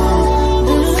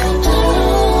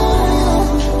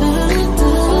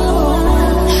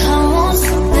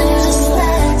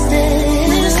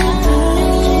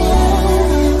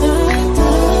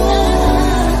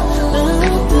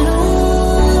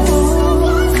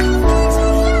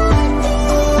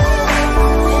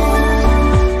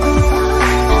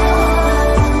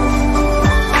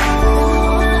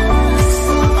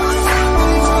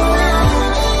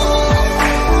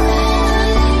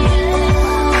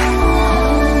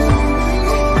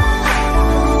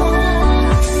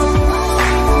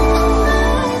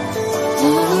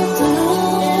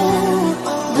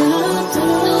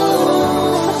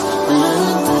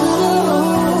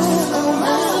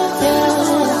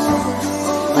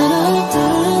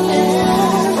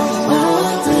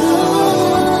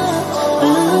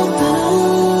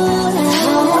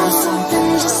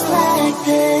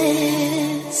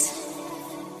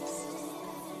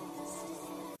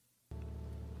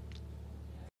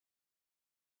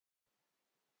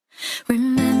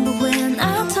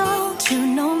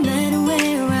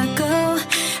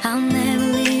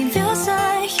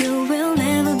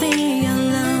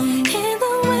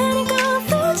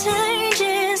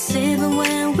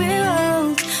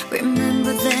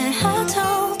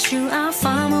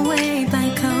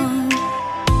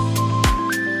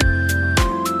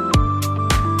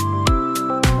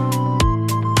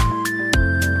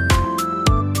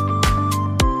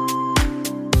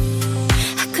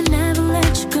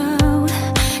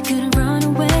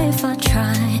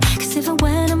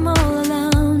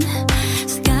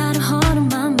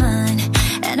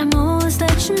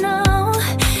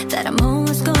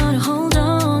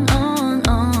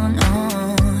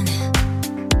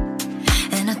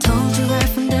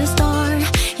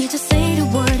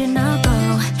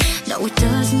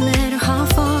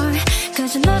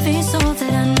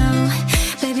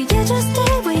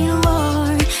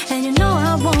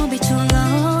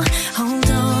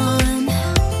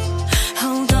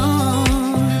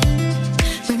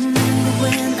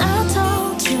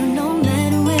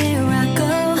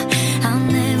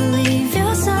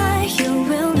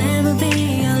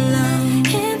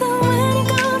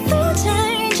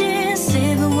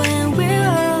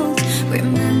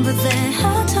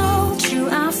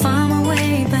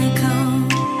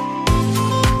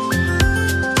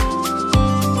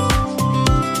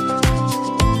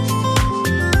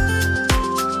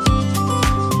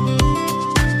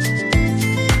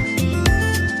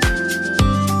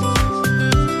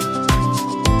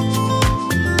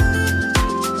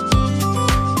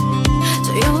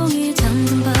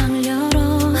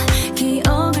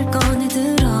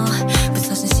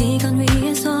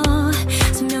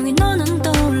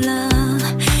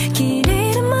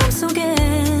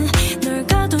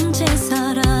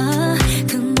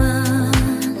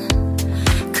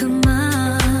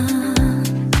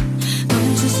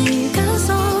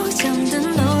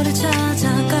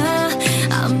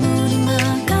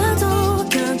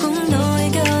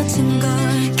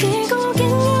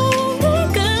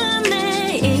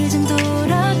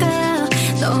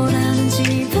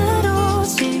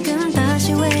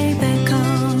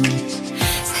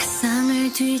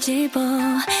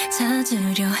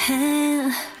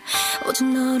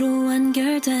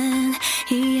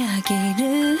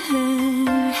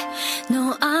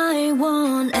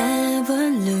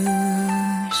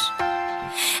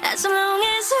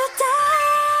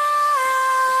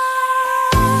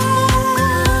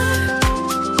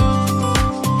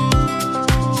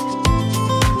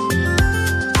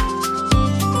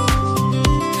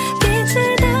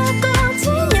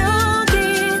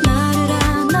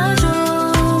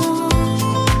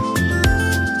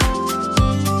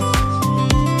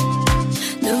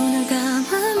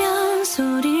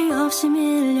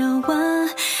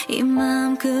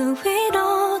 그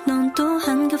위로 넌 또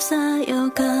한 겹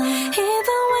쌓여가.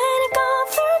 Even when you go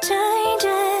through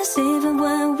changes, even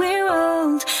when we're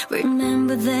old,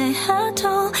 remember that I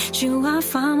told you I'll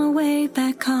find my way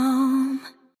back home.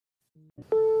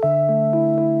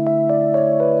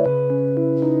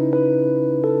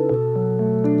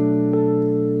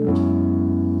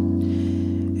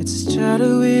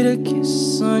 Started with a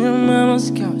kiss on your mama's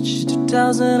couch.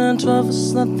 2012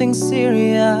 was nothing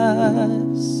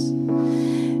serious.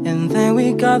 And then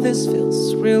we got this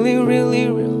feels really, really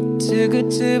real. Too good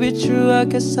to be true, I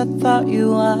guess I thought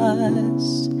you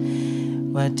was.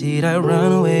 Why did I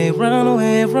run away, run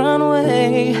away, run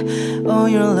away? Oh,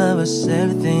 your love was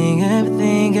everything,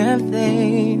 everything,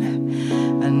 everything.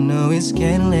 I know it's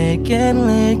getting late, getting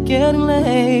late, getting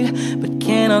late, but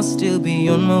can I still be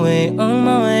on my way,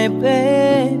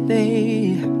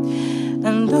 baby? I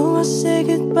know I say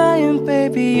goodbye and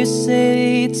baby you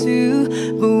say it too,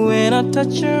 but when I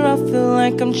touch her I feel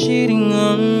like I'm cheating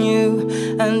on you.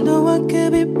 I know I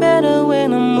could be better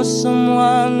when I'm with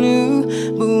someone new,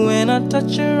 but when I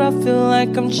touch her I feel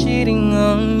like I'm cheating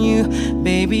on you.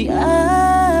 Baby, I'm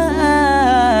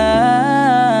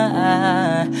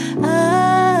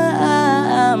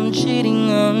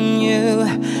cheating on you.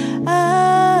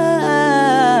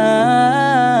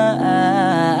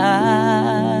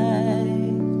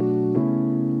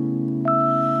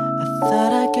 I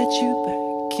thought I'd get you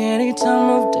back any time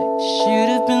of day.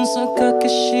 Should've been so cocky,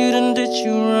 shouldn't did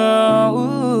you wrong.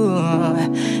 Ooh.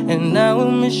 And I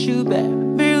will miss you back,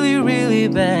 really, really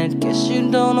bad. Guess you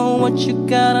don't know what you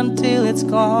got until it's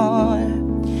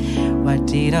gone. Why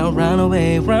did I run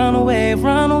away, run away,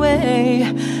 run away?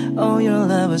 Oh, your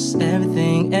love was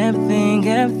everything, everything,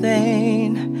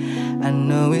 everything. I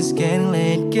know it's getting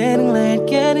late, getting late,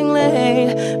 getting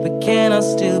late, but can I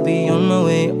still be on my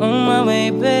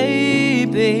way,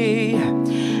 baby?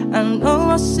 I know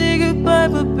I say goodbye,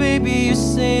 but baby, you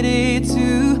said it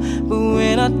too. But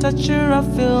when I touch her, I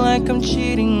feel like I'm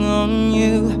cheating on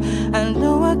you. I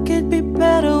know I could be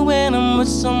better when I'm with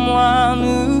someone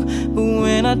new, but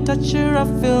when I touch her, I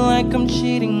feel like I'm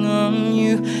cheating on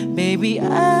you. Baby,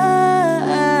 I'm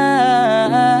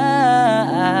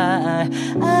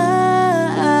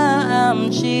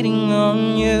cheating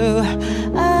on you.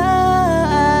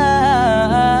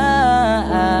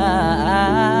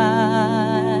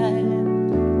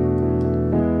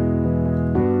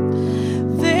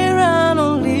 There are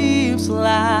no lips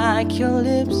like your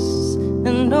lips,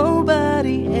 and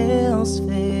nobody else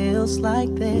feels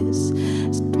like this.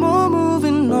 More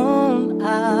moving on,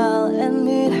 I'll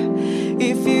admit.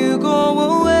 If you go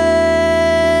away,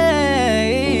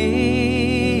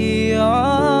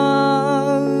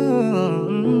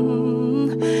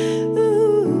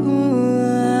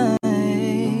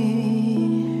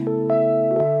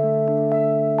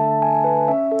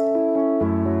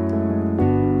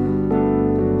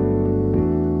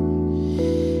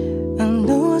 I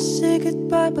know I say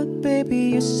goodbye, but baby,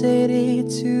 you said it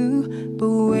too. But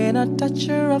when I touch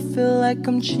her, I feel like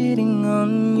I'm cheating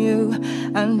on you.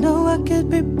 I know I could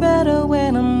be better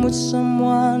when I'm with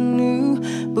someone new,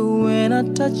 but when I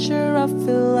touch her, I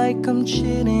feel like I'm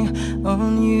cheating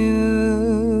on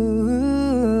you.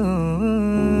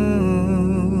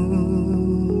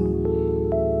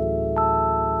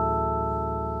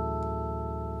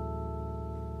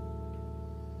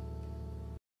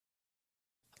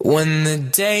 When the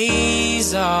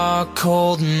days are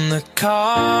cold and the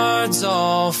cards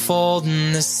all fold,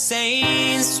 and the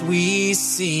saints we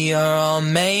see are all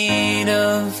made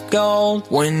of gold.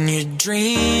 When your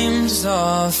dreams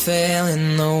are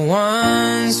failing, the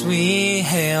ones we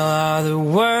hail are the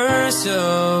worst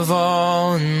of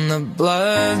all, and the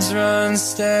bloods run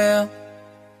stale.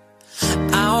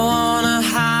 I wanna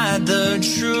hide the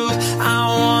truth, I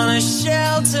wanna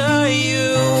shelter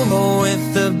you, but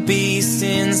with the beast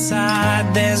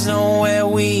inside, there's nowhere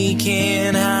we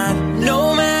can hide.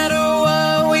 No matter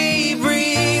what we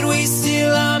breed, we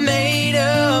still are made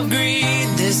of greed.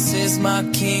 This is my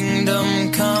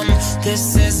kingdom come,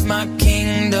 this is my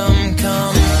kingdom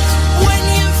come. When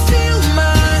you feel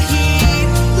my heat,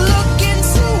 look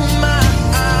into my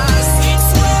eyes. It's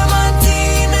where my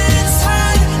demons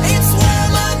hide, it's where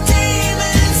my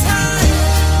demons hide.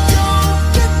 Don't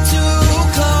get too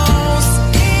close,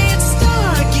 it's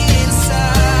dark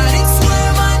inside. It's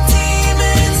where my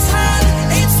demons hide,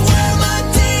 it's where my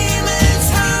demons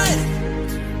hide.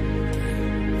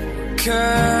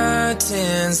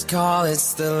 Curtains call,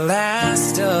 it's the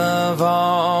last of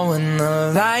all. When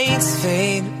the lights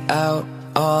fade out,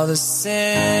 all the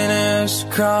sinners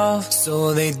crawl.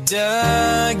 So they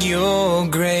dug your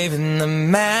grave, and the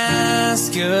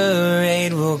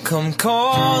masquerade will come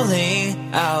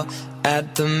calling out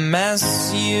at the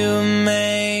mess you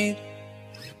made.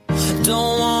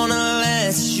 Don't wanna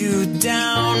let you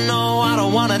down, no, I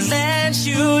don't wanna let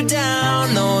you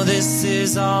down. No, this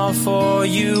is all for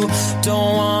you.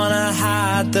 Don't wanna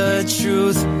hide the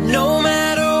truth. No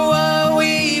matter what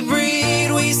we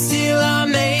breed, we still are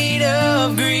made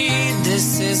of greed.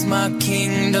 This is my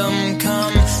kingdom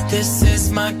come. This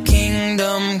is my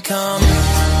kingdom come.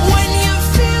 When you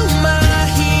feel my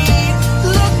heat,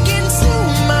 look into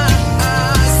my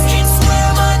eyes. It's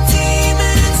where my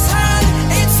demons hide.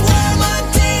 It's where my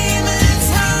demons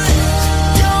hide.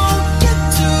 Don't get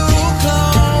too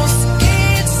close.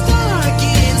 It's dark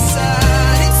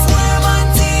inside. It's where my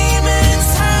demons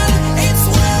hide. It's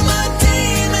where my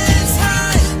demons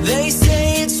hide. They say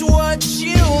it's what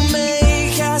you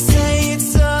make. I say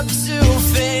it's up to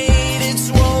fate. It's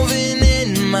woven in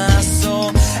my soul.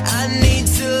 I need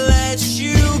to let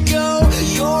you go.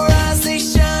 Your eyes, they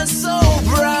shine so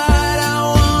bright. I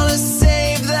wanna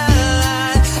save that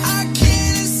light. I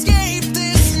can't escape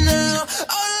this now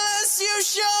unless you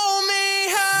show me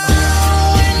how.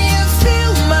 When you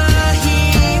feel my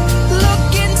heat,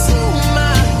 look into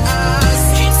my eyes.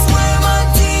 It's where my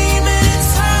demons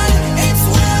hide. It's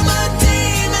where my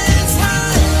demons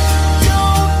hide.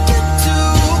 Don't get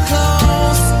too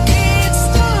close. It's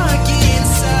dark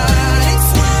inside. It's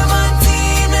where my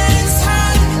demons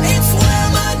hide. It's where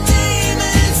my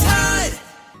demons hide.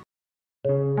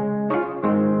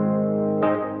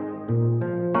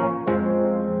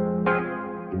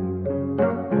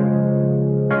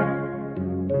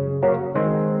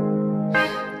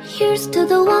 Here's to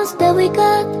the ones that we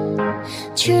got.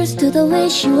 Cheers to the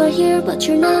wish you are here but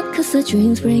you're not. Cause the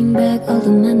drinks bring back all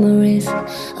the memories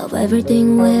of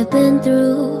everything we've been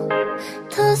through.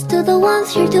 Toast to the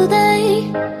ones here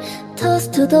today.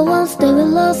 Toast to the ones that we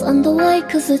lost on the way.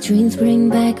 Cause the dreams bring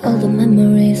back all the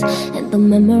memories, and the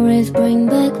memories bring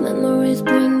back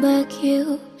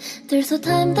you. There's a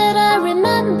time that I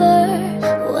remember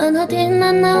when I did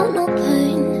not know no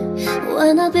pain,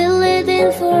 when I believed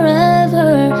in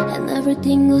forever and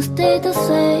everything will stay the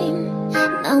same.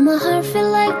 Now my heart feel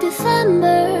like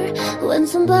December when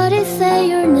somebody say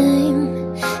your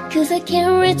name. Cause I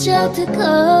can't reach out to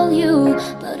call you,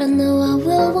 but I know I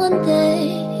will one day,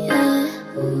 yeah.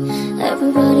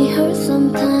 Everybody hurts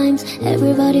sometimes,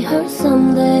 everybody hurts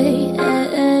someday,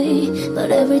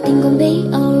 but everything gon' be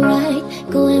alright.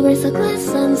 Go and raise a glass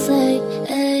and say,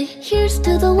 hey. Here's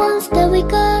to the ones that we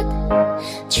got.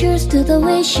 Cheers to the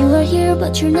wish you are here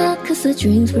but you're not. Cause the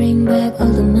drinks bring back all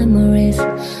the memories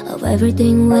of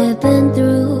everything we've been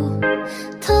through.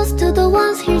 Toast to the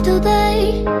ones here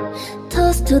today.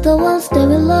 Toast to the ones that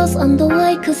we lost on the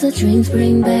way. Cause the drinks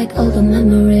bring back all the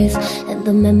memories, and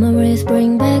the memories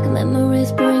bring back you.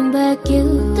 Memories bring back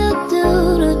you.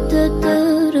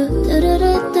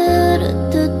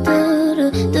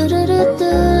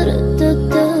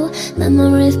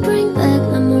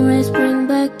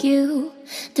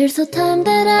 There's a time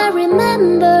that I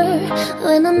remember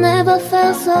when I never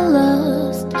felt so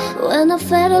lost, when I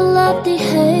felt a lot the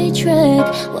hatred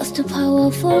was too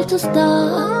powerful to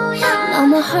stop. Now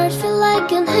my heart feel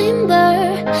like an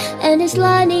ember and it's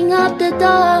lighting up the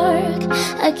dark.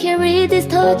 I carry these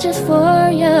torches for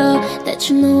you, that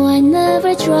you know I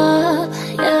never drop,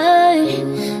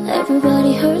 yeah.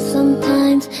 Everybody hurts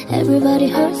sometimes, everybody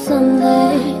hurts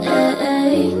someday,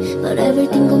 but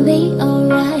everything gon' be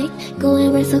alright. Go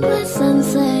and raise a glass and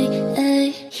say,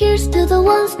 hey. Here's to the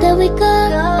ones that we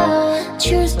got.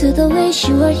 Cheers to the wish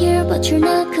you are here but you're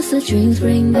not. Cause the drinks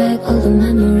bring back all the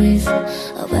memories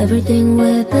of everything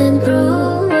we've been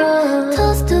through.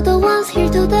 Toast to the ones here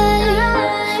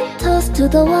today. Toast to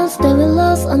the ones that we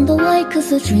lost on the way.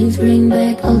 Cause the drinks bring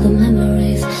back all the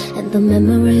memories, and the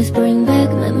memories bring back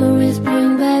you. Memories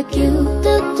bring back you.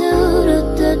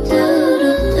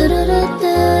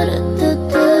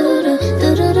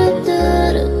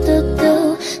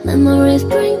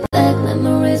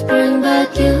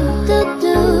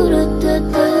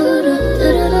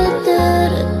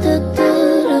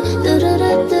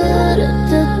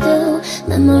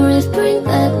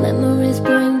 Memories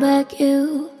bring back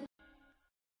you.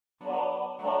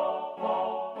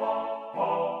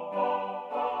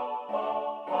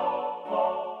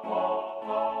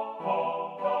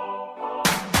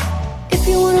 If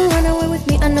you wanna run away with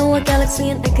me, I know a galaxy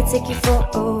and I could take you for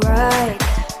a ride.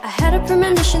 I had a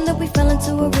premonition that we fell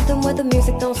into a rhythm where the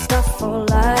music don't stop for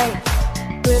life.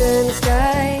 Glitter in the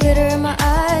sky, glitter in my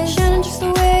eyes, shining just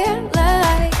the way I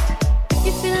like. If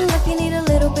you're feeling like you need a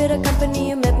little bit of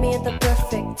company,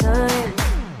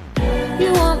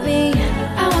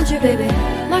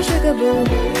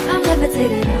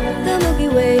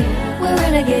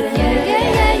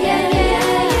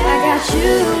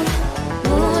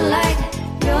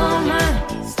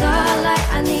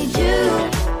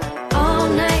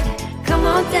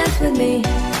 me.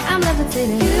 I'm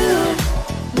levitating. You,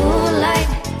 moonlight,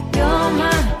 you're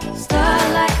my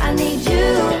starlight. I need you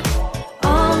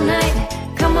all night.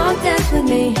 Come on, dance with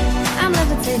me. I'm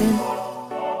levitating.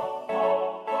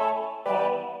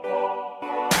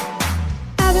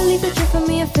 I believe that you're for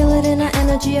me. I feel it in our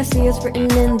energy. I see it's written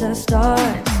in the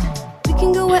stars. We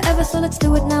can go wherever, so let's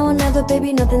do it now or never.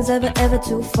 Baby, nothing's ever, ever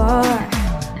too far.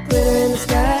 Glitter in the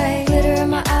sky, glitter in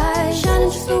my eyes,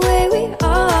 shining just the way we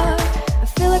are. I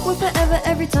feel like we're forever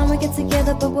every time we get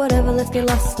together, but whatever, let's get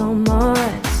lost on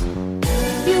Mars.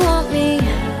 You want me,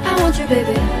 I want you,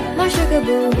 baby, my sugar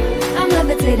boo. I'm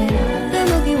levitating, the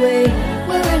Milky Way,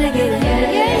 we're renegading.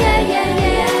 Yeah, yeah, yeah, yeah,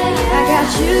 yeah. I got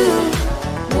you,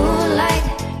 moonlight,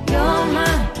 you're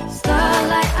my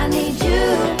starlight. I need you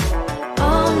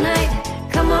all night.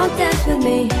 Come on, dance with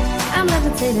me. I'm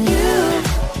levitating. You,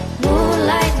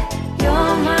 moonlight,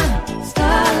 you're my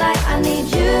starlight. I need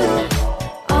you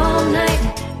all night.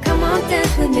 Come on,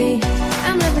 dance with me.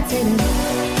 I'm levitating.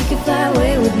 You can fly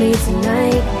away with me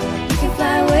tonight. You can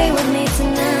fly away with me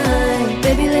tonight.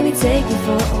 Baby, let me take you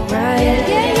for a ride. Yeah,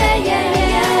 yeah, yeah,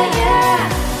 yeah, yeah, yeah.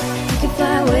 You can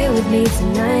fly away with me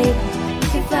tonight. You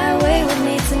can fly away with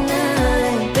me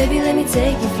tonight. Baby, let me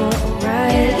take you for a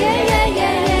ride. Yeah, yeah,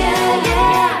 yeah, yeah, yeah.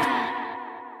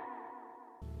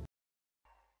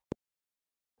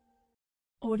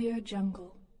 Audio Jungle.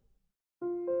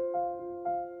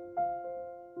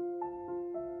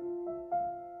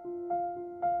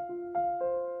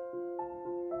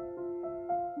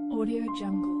 Audio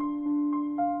Jungle.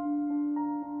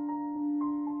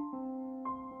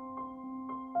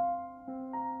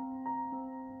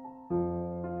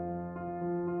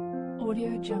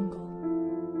 Audio Jungle.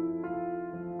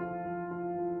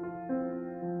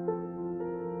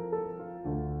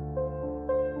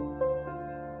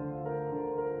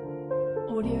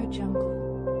 Audio Jungle.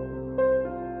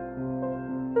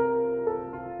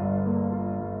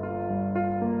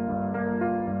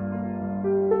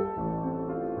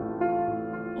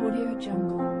 Audio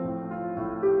Jungle.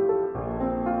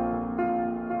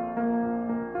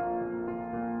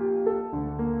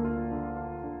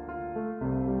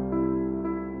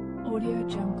 Audio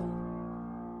Jungle.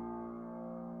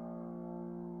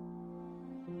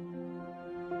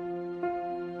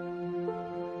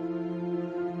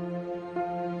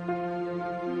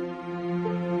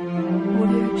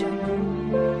 Audio Jungle.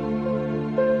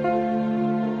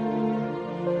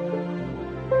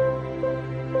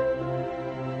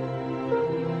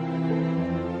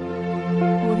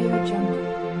 Audio Jungle.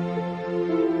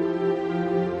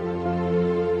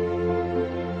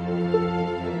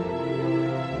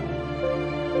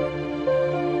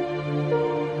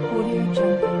 Audio Jungle.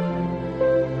 Audio Jungle.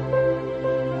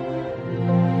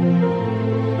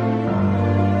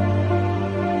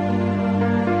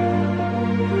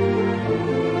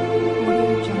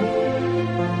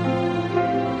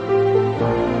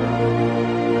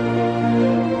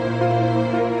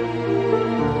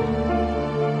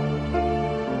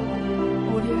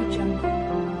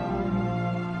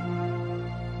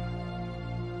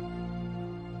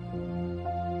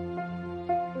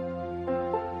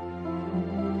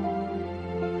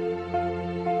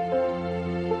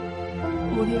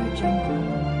 Audio Jungle.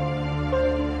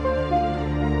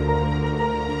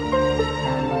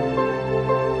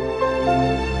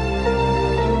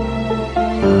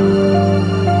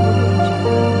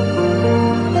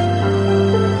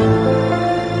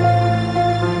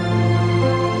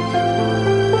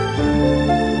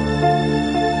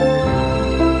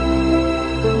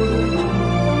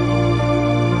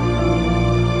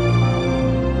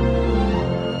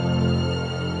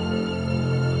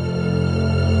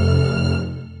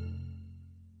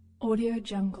 Audio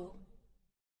Jungle.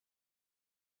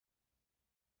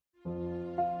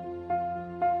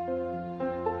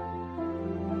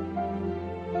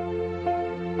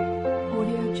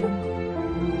 Audio Jungle.